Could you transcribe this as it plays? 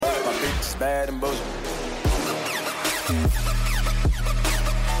bad and bullshit.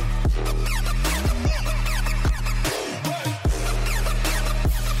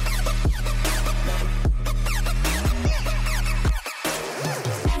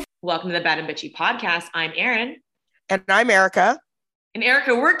 Welcome to the Bad and Bitchy podcast. I'm Erin. And I'm Erica. And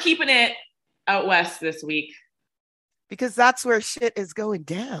Erica, we're keeping it out west this week. Because that's where shit is going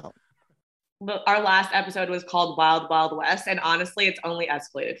down. Our last episode was called Wild Wild West, and honestly, it's only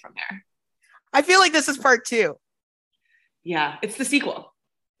escalated from there. I feel like this is part 2. Yeah, it's the sequel.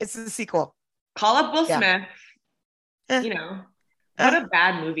 It's the sequel. Call up Will Smith. You know, what a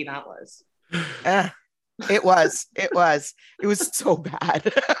bad movie that was. It was so bad.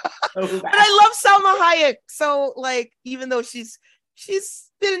 But I love Salma Hayek. So like, even though she's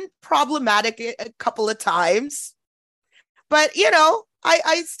been problematic a couple of times, but you know,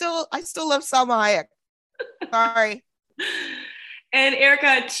 I still love Salma Hayek. Sorry. And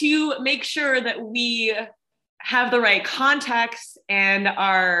Erica, to make sure that we have the right context and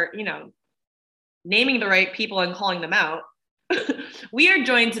are, you know, naming the right people and calling them out, we are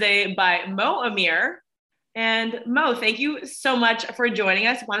joined today by Mo Amir. And Mo, thank you so much for joining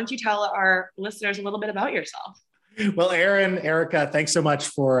us. Why don't you tell our listeners a little bit about yourself? Well, Erin, Erica, thanks so much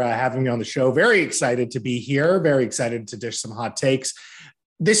for having me on the show. Very excited to be here. Very excited to dish some hot takes.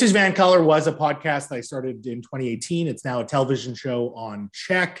 This is Van Color was a podcast that I started in 2018. It's now a television show on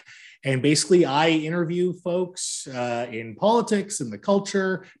CHEK. And basically, I interview folks in politics and the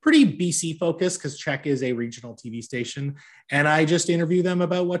culture, pretty BC focused because CHEK is a regional TV station. And I just interview them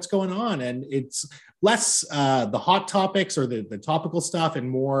about what's going on. And it's less the hot topics or the topical stuff and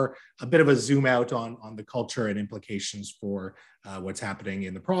more a bit of a zoom out on the culture and implications for what's happening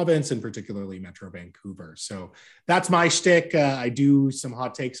in the province and particularly Metro Vancouver. So that's my shtick. I do some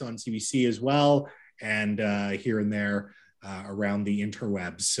hot takes on CBC as well and here and there. Around the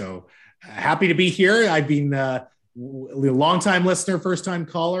interwebs. So happy to be here. I've been a long-time listener, first-time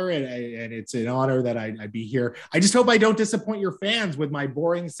caller, and it's an honor that I'd be here. I just hope I don't disappoint your fans with my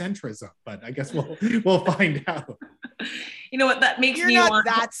boring centrism, but I guess we'll find out. You know what? That makes You're not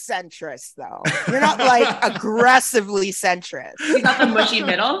that centrist, though. You're not like aggressively centrist. You're not the mushy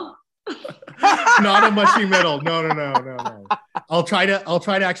middle. Not a mushy middle. No. I'll try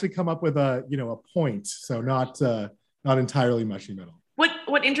to actually come up with a point. So not entirely mushy middle.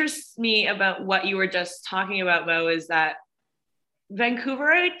 What interests me about what you were just talking about, Mo, is that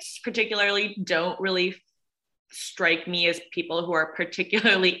Vancouverites particularly don't really strike me as people who are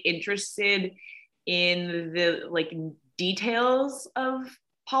particularly interested in the like details of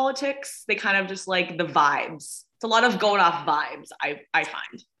politics. They kind of just like the vibes. It's a lot of going off vibes, I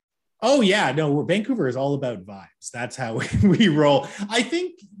find. Oh yeah, no, Vancouver is all about vibes. That's how we roll. I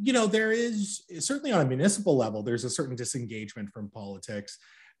think, there is certainly on a municipal level, there's a certain disengagement from politics.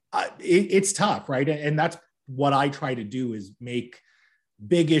 It's tough, right? And that's what I try to do is make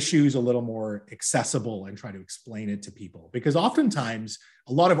big issues a little more accessible and try to explain it to people. Because oftentimes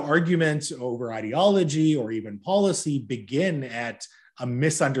a lot of arguments over ideology or even policy begin at a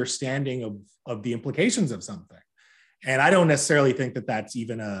misunderstanding of the implications of something. And I don't necessarily think that that's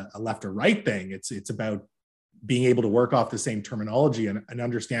even a left or right thing. It's about being able to work off the same terminology and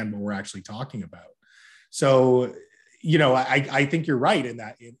understand what we're actually talking about. So, I think you're right in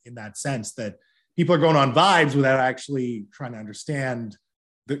that sense that people are going on vibes without actually trying to understand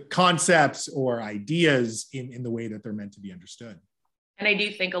the concepts or ideas in the way that they're meant to be understood. And I do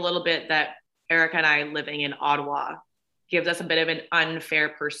think a little bit that Erica and I living in Ottawa gives us a bit of an unfair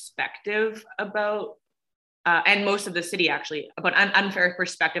perspective about and most of the city actually, about an unfair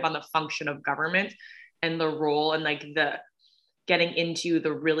perspective on the function of government and the role and like the getting into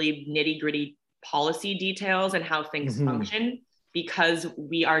the really nitty gritty policy details and how things function, because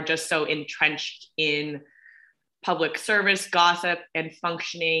we are just so entrenched in public service gossip and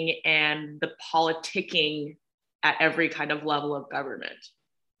functioning and the politicking at every kind of level of government.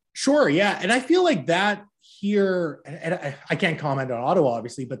 Sure, yeah. And I feel like that here, and I can't comment on Ottawa,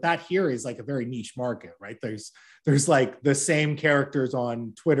 obviously, but that here is like a very niche market, right? There's like the same characters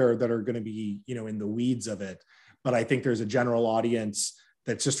on Twitter that are going to be, in the weeds of it. But I think there's a general audience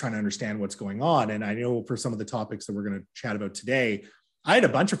that's just trying to understand what's going on. And I know for some of the topics that we're going to chat about today, I had a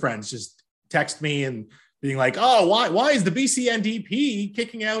bunch of friends just text me and being like, oh, why is the BC NDP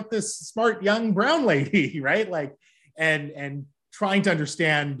kicking out this smart young brown lady, right? Like, and trying to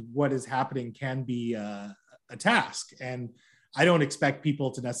understand what is happening can be a task. And I don't expect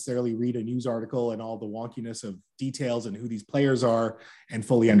people to necessarily read a news article and all the wonkiness of details and who these players are and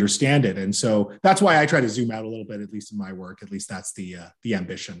fully understand it. And so that's why I try to zoom out a little bit, at least in my work. At least that's the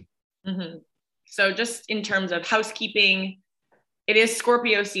ambition. Mm-hmm. So just in terms of housekeeping, It is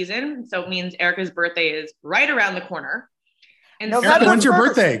Scorpio season, so it means Erica's birthday is right around the corner. And Erica, when's your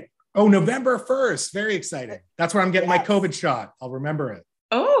birthday? Oh, November 1st. Very exciting. That's where I'm getting my COVID shot. I'll remember it.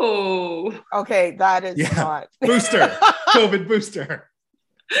 Oh. Okay, that is not. Booster. COVID booster.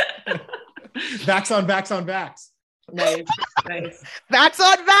 Vax on vax on vax. Nice. Nice. Vax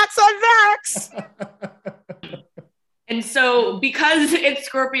on vax. And so because it's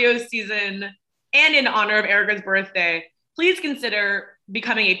Scorpio season and in honor of Erica's birthday, please consider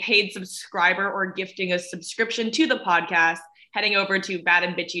becoming a paid subscriber or gifting a subscription to the podcast, heading over to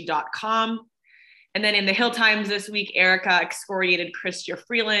badandbitchy.com. And then in the Hill Times this week, Erica excoriated Chrystia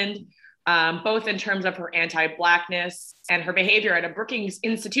Freeland, both in terms of her anti-Blackness and her behavior at a Brookings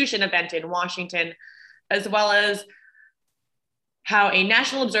Institution event in Washington, as well as how a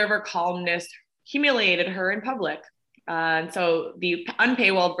National Observer columnist humiliated her in public. And so the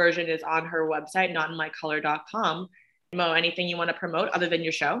unpaywalled version is on her website, notinmycolor.com. Mo, anything you want to promote other than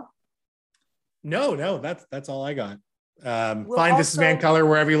your show? No, that's all I got. Find This Is Van Color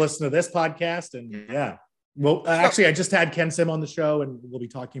wherever you listen to this podcast. And yeah, well, actually, I just had Ken Sim on the show, and we'll be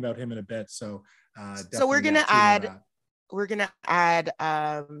talking about him in a bit. So, we're gonna add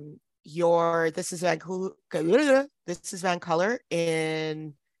your This Is Van Color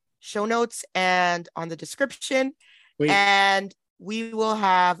in show notes and on the description. Wait. And we will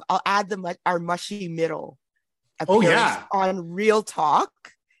I'll add our mushy middle. On Real Talk.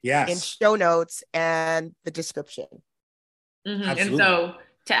 Yes. In show notes and the description. Mm-hmm. And so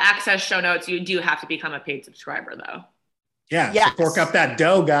to access show notes, you do have to become a paid subscriber, though. Yeah. Yes. So fork up that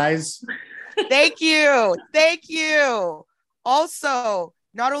dough, guys. Thank you. Also,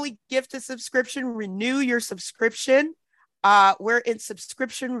 not only gift a subscription, renew your subscription. We're in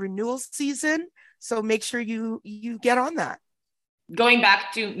subscription renewal season, so make sure you get on that. Going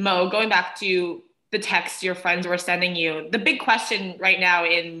back to the text your friends were sending you, the big question right now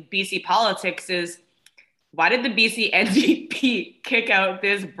in BC politics is, why did the BC NDP kick out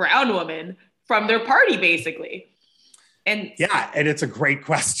this brown woman from their party, basically? And it's a great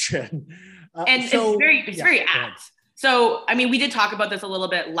question. It's very apt. So, I mean, we did talk about this a little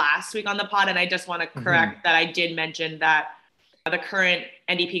bit last week on the pod, and I just want to correct that I did mention that the current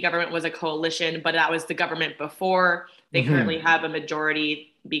NDP government was a coalition, but that was the government before. They currently have a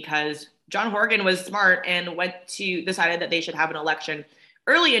majority because John Horgan was smart and decided that they should have an election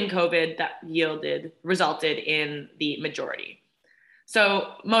early in COVID that resulted in the majority.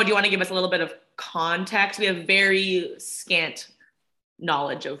 So, Mo, do you want to give us a little bit of context? We have very scant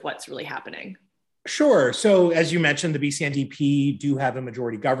knowledge of what's really happening. Sure. So as you mentioned, the BC NDP do have a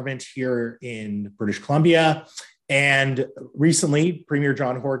majority government here in British Columbia. And recently, Premier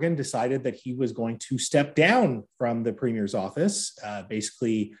John Horgan decided that he was going to step down from the Premier's office,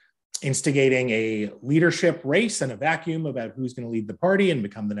 basically instigating a leadership race and a vacuum about who's going to lead the party and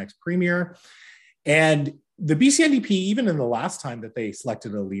become the next Premier. And the BC NDP, even in the last time that they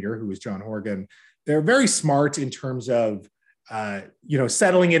selected a leader who was John Horgan, they're very smart in terms of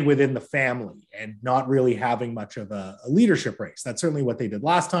settling it within the family and not really having much of a leadership race. That's certainly what they did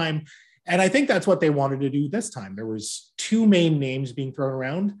last time. And I think that's what they wanted to do this time. There was two main names being thrown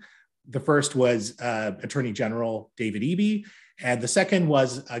around. The first was Attorney General David Eby, and the second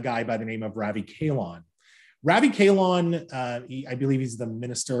was a guy by the name of Ravi Kahlon. Ravi Kahlon, I believe he's the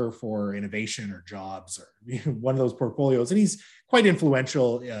Minister for Innovation or Jobs, or one of those portfolios, and he's quite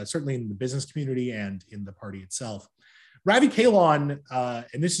influential, certainly in the business community and in the party itself. Ravi Kahlon,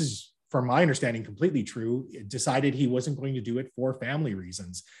 and this is, from my understanding, completely true, decided he wasn't going to do it for family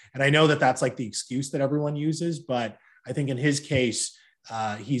reasons. And I know that that's like the excuse that everyone uses, but I think in his case,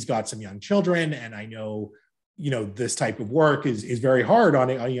 he's got some young children, and I know, this type of work is very hard on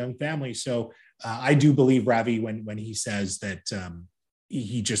a young family. So I do believe Ravi when he says that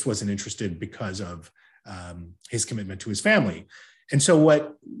he just wasn't interested because of his commitment to his family. And so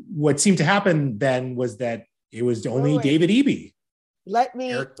what seemed to happen then was that it was only David Eby. Let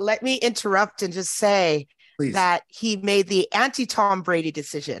me interrupt and just say Please. That he made the anti-Tom Brady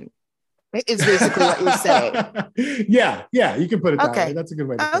decision. Is basically what you're saying. Yeah, you can put it that way. That's a good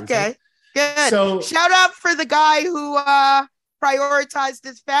way to put it. Okay, good. So, shout out for the guy who prioritized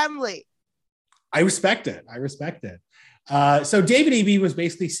his family. I respect it. So David Eby was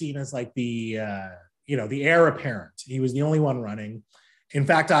basically seen as like the heir apparent. He was the only one running. In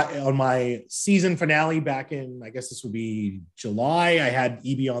fact, on my season finale back in, I guess this would be July, I had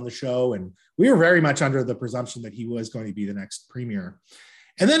Eby on the show, and we were very much under the presumption that he was going to be the next Premier.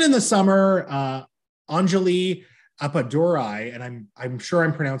 And then in the summer, Anjali Appadurai, and I'm sure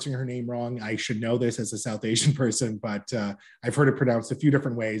I'm pronouncing her name wrong. I should know this as a South Asian person, but I've heard it pronounced a few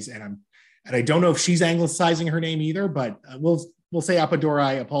different ways, and I don't know if she's anglicizing her name either, but we'll we'll say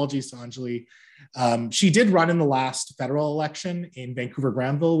Appadurai. Apologies to Anjali. She did run in the last federal election in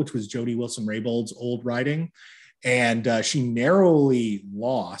Vancouver-Granville, which was Jody Wilson-Raybould's old riding. And she narrowly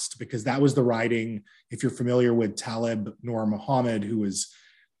lost because that was the riding, if you're familiar with Talib Noor Mohammed, who was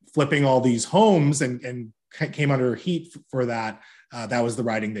flipping all these homes and came under heat for that. That was the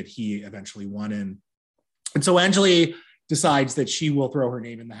riding that he eventually won in. And so Anjali decides that she will throw her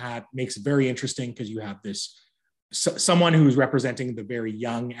name in the hat. Makes it very interesting because you have this someone who's representing the very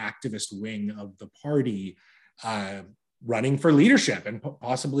young activist wing of the party running for leadership and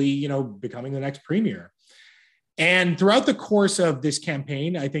possibly, you know, becoming the next premier. And throughout the course of this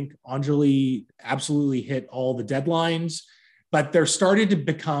campaign, I think Anjali absolutely hit all the deadlines, but you started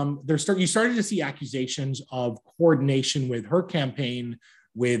to see accusations of coordination with her campaign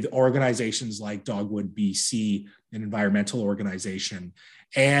with organizations like Dogwood BC, an environmental organization.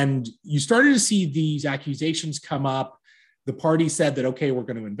 And you started to see these accusations come up. The party said that, okay, we're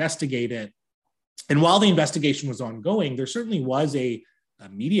going to investigate it. And while the investigation was ongoing, there certainly was a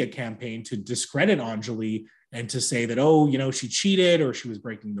media campaign to discredit Anjali and to say that, oh, you know, she cheated or she was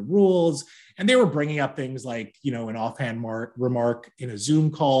breaking the rules. And they were bringing up things like, you know, an offhand remark in a Zoom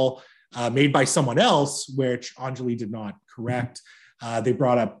call made by someone else, which Anjali did not correct. They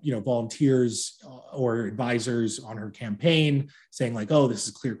brought up, you know, volunteers or advisors on her campaign saying like, oh, this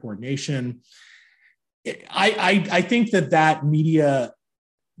is clear coordination. I think that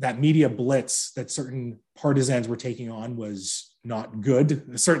media blitz that certain partisans were taking on was not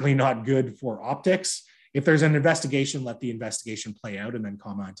good, certainly not good for optics. If there's an investigation, let the investigation play out and then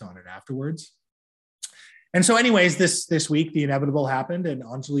comment on it afterwards. And so anyways, this week, the inevitable happened and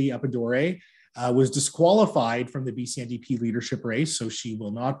Anjali Appadurai was disqualified from the BC NDP leadership race, so she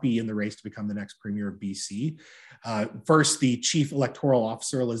will not be in the race to become the next premier of BC. First, the chief electoral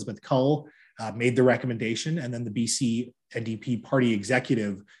officer, Elizabeth Cull, made the recommendation, and then the BC NDP party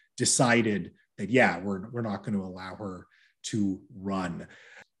executive decided that, yeah, we're not going to allow her to run.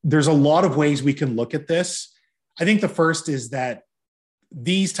 There's a lot of ways we can look at this. I think the first is that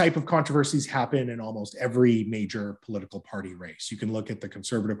these type of controversies happen in almost every major political party race. You can look at the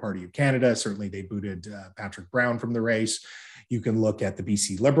Conservative Party of Canada. Certainly they booted Patrick Brown from the race. You can look at the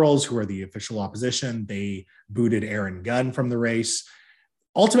BC Liberals, who are the official opposition. They booted Aaron Gunn from the race.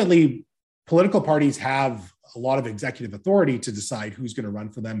 Ultimately, political parties have a lot of executive authority to decide who's going to run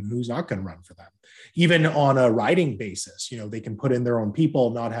for them and who's not going to run for them. Even on a riding basis, you know, they can put in their own people,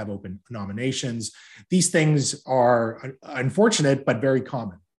 not have open nominations. These things are unfortunate, but very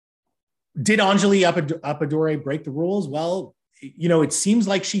common. Did Anjali Appadurai break the rules? Well, you know, it seems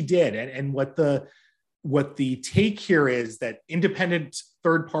like she did. And what the take here is that independent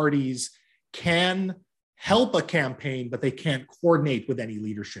third parties can help a campaign, but they can't coordinate with any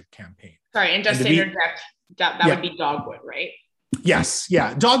leadership campaign. Sorry, and just to interject, that would be Dogwood, right? Yes,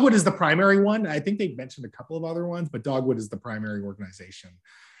 yeah. Dogwood is the primary one. I think they've mentioned a couple of other ones, but Dogwood is the primary organization.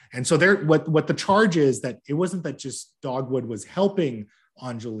 And so what the charge is that it wasn't that just Dogwood was helping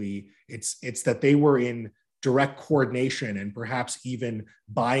Anjali, it's that they were in direct coordination and perhaps even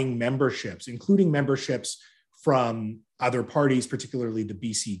buying memberships, including memberships from other parties, particularly the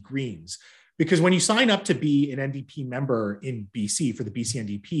BC Greens. Because when you sign up to be an NDP member in BC for the BC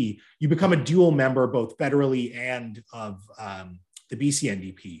NDP, you become a dual member both federally and of the BC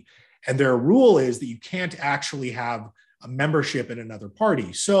NDP. And their rule is that you can't actually have a membership in another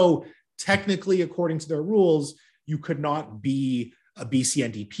party. So technically, according to their rules, you could not be a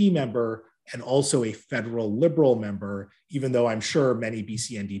BC NDP member and also a federal Liberal member, even though I'm sure many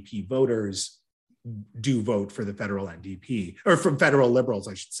BC NDP voters do vote for the federal NDP, or from federal Liberals,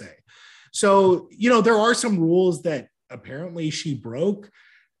 I should say. So, you know, there are some rules that apparently she broke.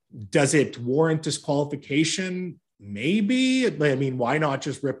 Does it warrant disqualification? Maybe. I mean, why not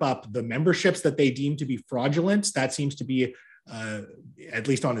just rip up the memberships that they deem to be fraudulent? That seems to be, at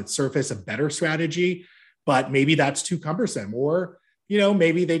least on its surface, a better strategy. But maybe that's too cumbersome. Or, you know,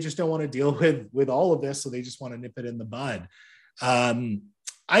 maybe they just don't want to deal with all of this, so they just want to nip it in the bud.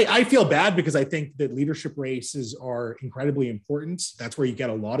 I feel bad because I think that leadership races are incredibly important. That's where you get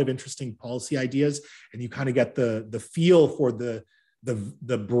a lot of interesting policy ideas, and you kind of get the feel for the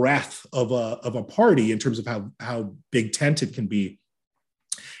breadth of a party in terms of how big tent it can be.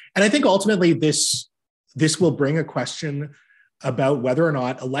 And I think ultimately this will bring a question about whether or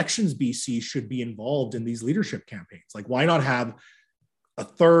not Elections BC should be involved in these leadership campaigns. Like, why not have a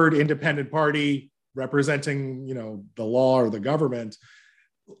third independent party representing, you know, the law or the government,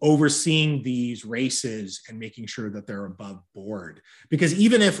 overseeing these races and making sure that they're above board? Because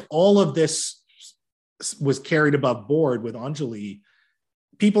even if all of this was carried above board with Anjali,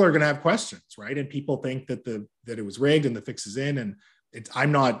 people are going to have questions, right? And people think that that it was rigged and the fix is in. And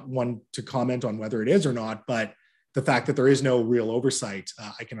I'm not one to comment on whether it is or not, but the fact that there is no real oversight,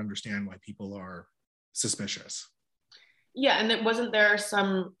 I can understand why people are suspicious. Yeah, and then wasn't there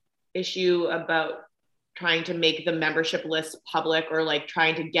some issue about trying to make the membership list public, or like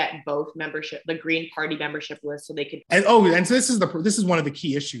trying to get both membership, the Green Party membership list, so they could? And so this is one of the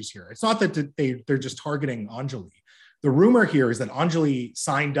key issues here. It's not that they're just targeting Anjali. The rumor here is that Anjali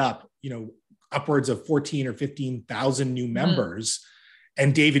signed up, upwards of 14 or 15,000 new members,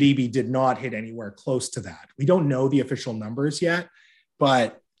 and David Eby did not hit anywhere close to that. We don't know the official numbers yet,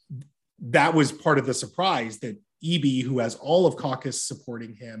 but that was part of the surprise, that Eby, who has all of caucus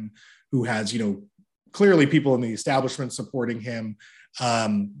supporting him, who has, clearly people in the establishment supporting him,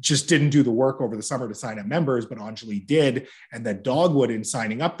 just didn't do the work over the summer to sign up members, but Anjali did. And that Dogwood, in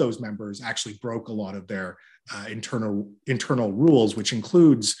signing up those members, actually broke a lot of their internal rules, which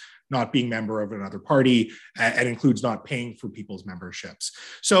includes not being member of another party, and includes not paying for people's memberships.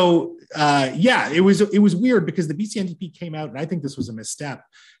 So it was weird, because the BC NDP came out, and I think this was a misstep,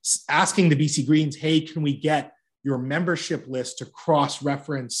 asking the BC Greens, hey, can we get your membership list to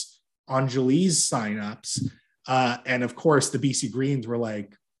cross-reference Anjali's signups? And of course, the BC Greens were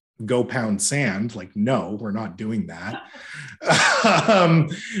like, go pound sand. Like, no, we're not doing that.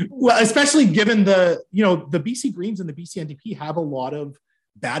 Well, especially given the BC Greens and the BC NDP have a lot of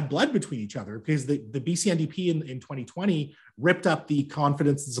bad blood between each other, because the BC NDP in 2020 ripped up the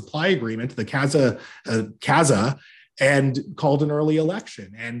confidence and supply agreement, the CASA, and called an early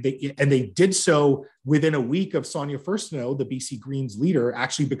election. And they did so within a week of Sonia Furstenau, the BC Greens leader,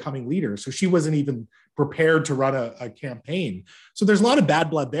 actually becoming leader. So she wasn't even prepared to run a campaign. So there's a lot of bad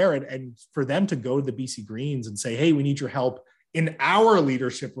blood there. And for them to go to the BC Greens and say, hey, we need your help in our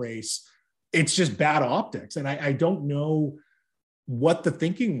leadership race, it's just bad optics. And I don't know what the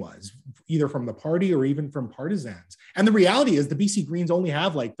thinking was, either from the party or even from partisans. And the reality is the BC Greens only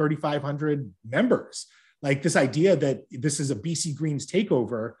have like 3,500 members. Like, this idea that this is a BC Greens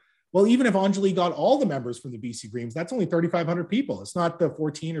takeover. Well, even if Anjali got all the members from the BC Greens, that's only 3,500 people. It's not the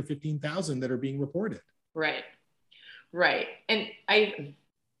 14 or 15,000 that are being reported. Right. And I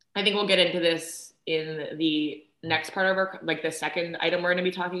think we'll get into this in the next part of our, like the second item we're going to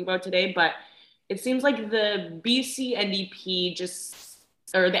be talking about today, but it seems like the BC NDP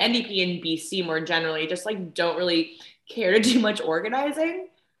or the NDP in BC more generally, just like don't really care to do much organizing.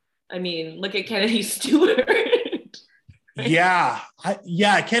 I mean, look at Kennedy Stewart. Yeah.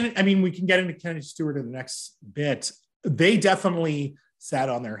 We can get into Kennedy Stewart in the next bit. They definitely sat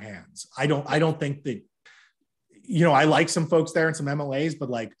on their hands. I don't think that, I like some folks there and some MLAs, but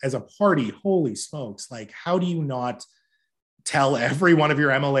like, as a party, holy smokes, like, how do you not tell every one of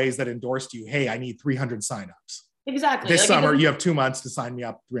your MLAs that endorsed you, hey, I need 300 signups? Exactly. This summer, you have 2 months to sign me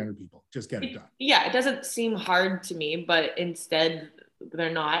up, 300 people. Just get it done. Yeah, it doesn't seem hard to me, but instead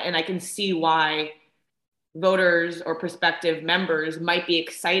they're not. And I can see why voters or prospective members might be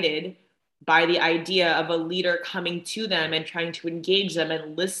excited by the idea of a leader coming to them and trying to engage them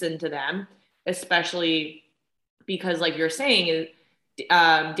and listen to them, especially because, like you're saying,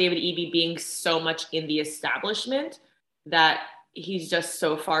 David Eby being so much in the establishment that he's just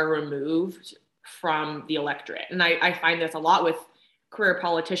so far removed from the electorate. And I find this a lot with career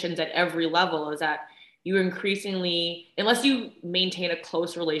politicians at every level, is that you increasingly, unless you maintain a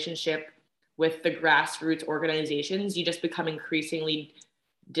close relationship with the grassroots organizations, you just become increasingly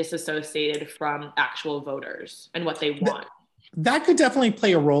disassociated from actual voters and what they want. That could definitely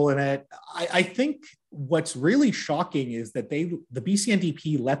play a role in it. I think what's really shocking is that the BC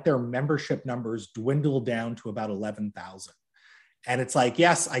NDP let their membership numbers dwindle down to about 11,000. And it's like,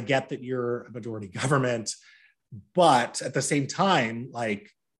 yes, I get that you're a majority government, but at the same time, like,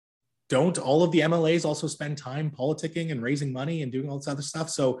 don't all of the MLAs also spend time politicking and raising money and doing all this other stuff?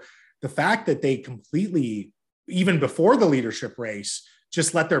 So the fact that they completely, even before the leadership race,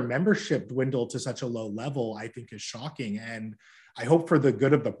 just let their membership dwindle to such a low level, I think is shocking. And I hope for the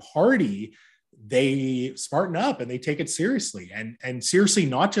good of the party, they smarten up and they take it seriously, and seriously,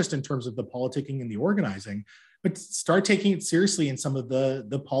 not just in terms of the politicking and the organizing, but start taking it seriously in some of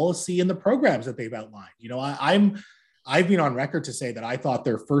the policy and the programs that they've outlined. I've been on record to say that I thought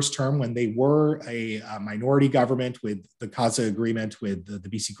their first term, when they were a minority government with the CASA agreement with the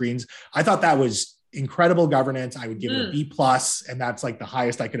BC Greens, I thought that was incredible governance. I would give it a B+, and that's like the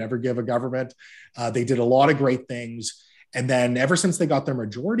highest I could ever give a government. They did a lot of great things. And then ever since they got their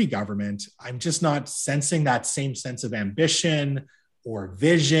majority government, I'm just not sensing that same sense of ambition or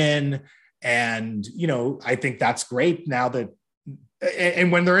vision. And, I think that's great now that,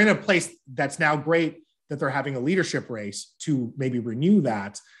 and when they're in a place that's now great, that they're having a leadership race to maybe renew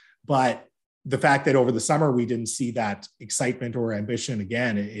that. But the fact that over the summer we didn't see that excitement or ambition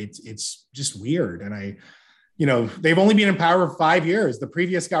again, it's just weird. And they've only been in power for 5 years. The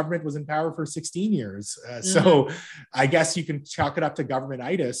previous government was in power for 16 years. So I guess you can chalk it up to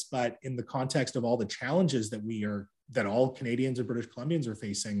government-itis, but in the context of all the challenges that all Canadians and British Columbians are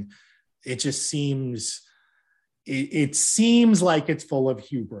facing, it just seems, it seems like it's full of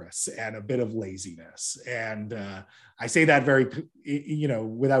hubris and a bit of laziness. And I say that very,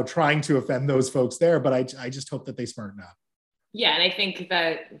 without trying to offend those folks there, but I just hope that they smarten up. Yeah. And I think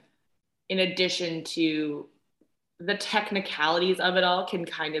that in addition to the technicalities of it all can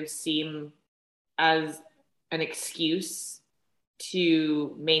kind of seem as an excuse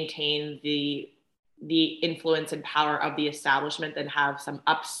to maintain the influence and power of the establishment and have some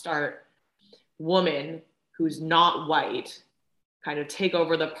upstart woman who's not white kind of take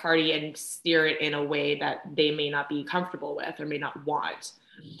over the party and steer it in a way that they may not be comfortable with or may not want.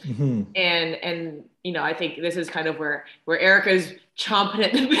 Mm-hmm. And I think this is kind of where Erica's chomping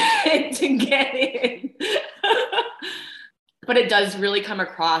at the bit to get in. But it does really come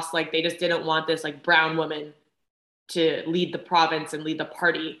across like they just didn't want this like brown woman to lead the province and lead the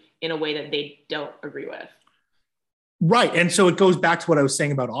party in a way that they don't agree with. Right. And so it goes back to what I was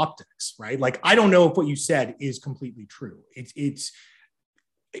saying about optics, right? Like, I don't know if what you said is completely true. It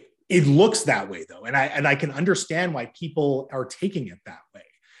looks that way though. And I can understand why people are taking it that way,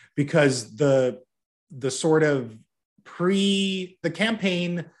 because the sort of the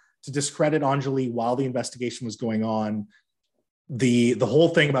campaign to discredit Anjali while the investigation was going on, the whole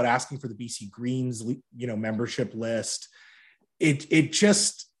thing about asking for the BC Greens, membership list, it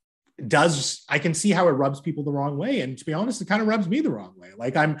just does. I can see how it rubs people the wrong way. And to be honest, it kind of rubs me the wrong way.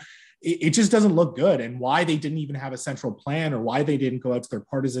 Like it just doesn't look good. And why they didn't even have a central plan, or why they didn't go out to their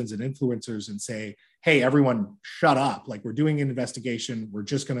partisans and influencers and say, hey, everyone shut up. Like, we're doing an investigation. We're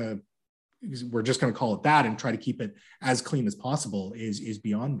just going to call it that and try to keep it as clean as possible is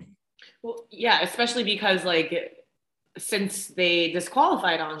beyond me. Well, yeah, especially because since they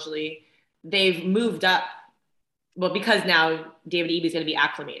disqualified Anjali, they've moved up. Well, because now David Eby is going to be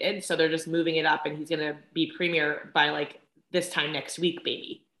acclimated, so they're just moving it up, and he's going to be premier by this time next week,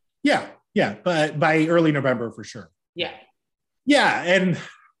 baby. Yeah, but by early November for sure. Yeah, and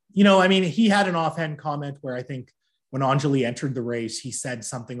he had an offhand comment where I think when Anjali entered the race, he said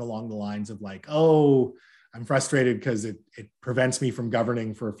something along the lines of like, "Oh, I'm frustrated because it prevents me from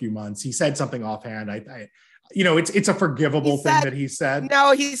governing for a few months." He said something offhand. It's a forgivable thing that he said.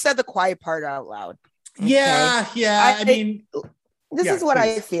 No, he said the quiet part out loud. Okay. Yeah. This is what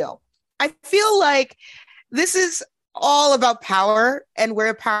please. I feel. I feel like this is all about power and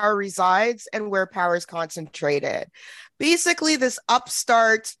where power resides and where power is concentrated. Basically, this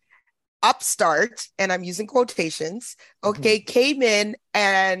upstart, and I'm using quotations, came in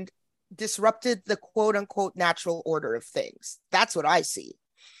and disrupted the quote unquote natural order of things. That's what I see.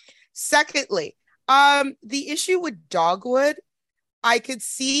 Secondly, the issue with Dogwood, I could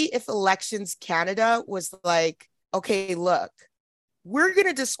see if Elections Canada was like, okay, look, we're going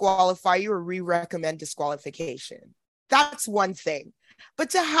to disqualify you or re-recommend disqualification. That's one thing. But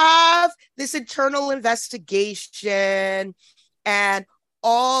to have this internal investigation and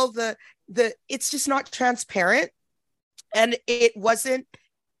all the it's just not transparent, and it wasn't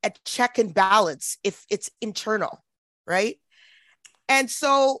a check and balance if it's internal, right? And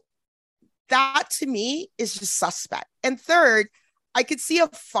so that to me is just suspect. And third, I could see a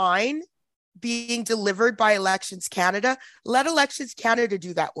fine being delivered by Elections Canada. Let Elections Canada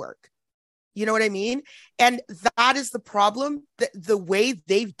do that work. You know what I mean? And that is the problem. The way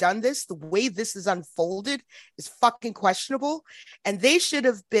they've done this, the way this is unfolded is fucking questionable. And they should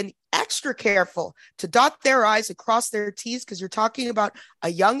have been extra careful to dot their I's and cross their T's, because you're talking about a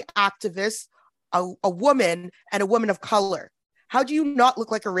young activist, a woman, and a woman of color. How do you not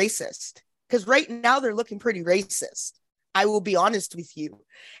look like a racist? Because right now they're looking pretty racist. I will be honest with you.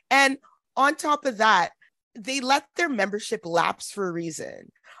 And on top of that, they let their membership lapse for a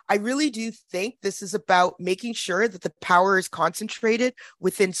reason. I really do think this is about making sure that the power is concentrated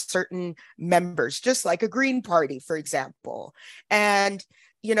within certain members, just like a Green Party, for example. And,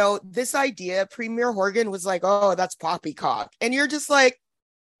 this idea, Premier Horgan was like, oh, that's poppycock. And you're just like,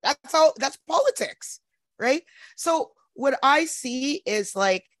 that's politics, right? So what I see is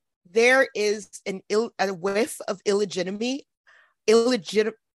like, there is a whiff of illegitimacy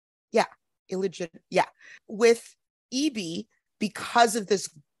with Eby because of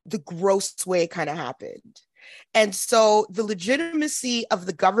the gross way it kind of happened. And so the legitimacy of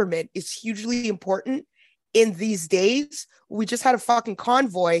the government is hugely important in these days. We just had a fucking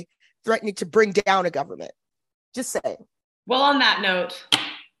convoy threatening to bring down a government. Just saying. Well, on that note,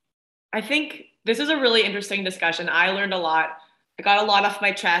 I think this is a really interesting discussion. I learned a lot. I got a lot off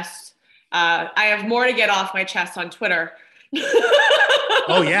my chest. I have more to get off my chest on Twitter.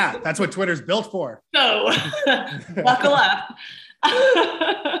 Oh yeah, that's what Twitter's built for. So buckle up.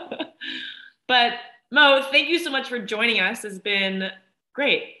 But Mo, thank you so much for joining us. It's been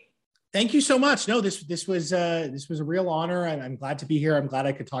great. Thank you so much. No, this was a real honor. I'm glad to be here. I'm glad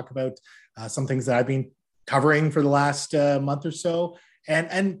I could talk about some things that I've been covering for the last month or so.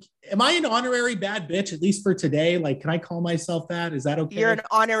 And am I an honorary bad bitch, at least for today? Like, can I call myself that? Is that okay? You're an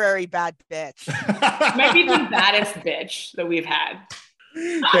honorary bad bitch. Might be the baddest bitch that we've had.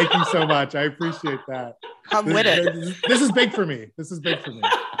 Thank you so much. I appreciate that. Come with it. This is big for me. It's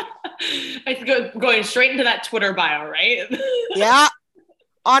going straight into that Twitter bio, right? Yeah.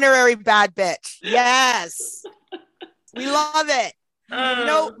 Honorary bad bitch. Yes. We love it.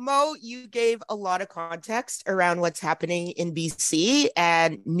 Mo, you gave a lot of context around what's happening in BC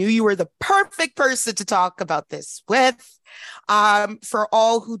and knew you were the perfect person to talk about this with. For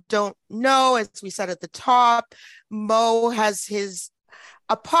all who don't know, as we said at the top, Mo has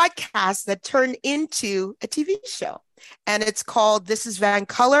a podcast that turned into a TV show, and it's called This is Van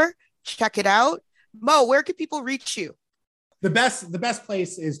Color. Check it out. Mo, where can people reach you? The best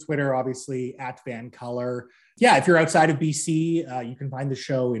place is Twitter, obviously, at Van Color. Yeah, if you're outside of BC, you can find the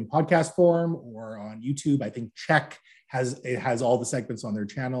show in podcast form or on YouTube. I think Check has all the segments on their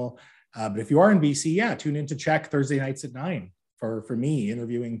channel. But if you are in BC, yeah, tune in to Check Thursday nights at 9 for me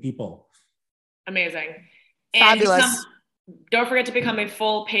interviewing people. Amazing. Fabulous. Don't forget to become a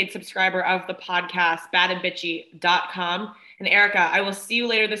full paid subscriber of the podcast, badandbitchy.com. And Erica, I will see you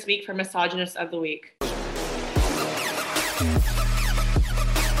later this week for Misogynist of the Week.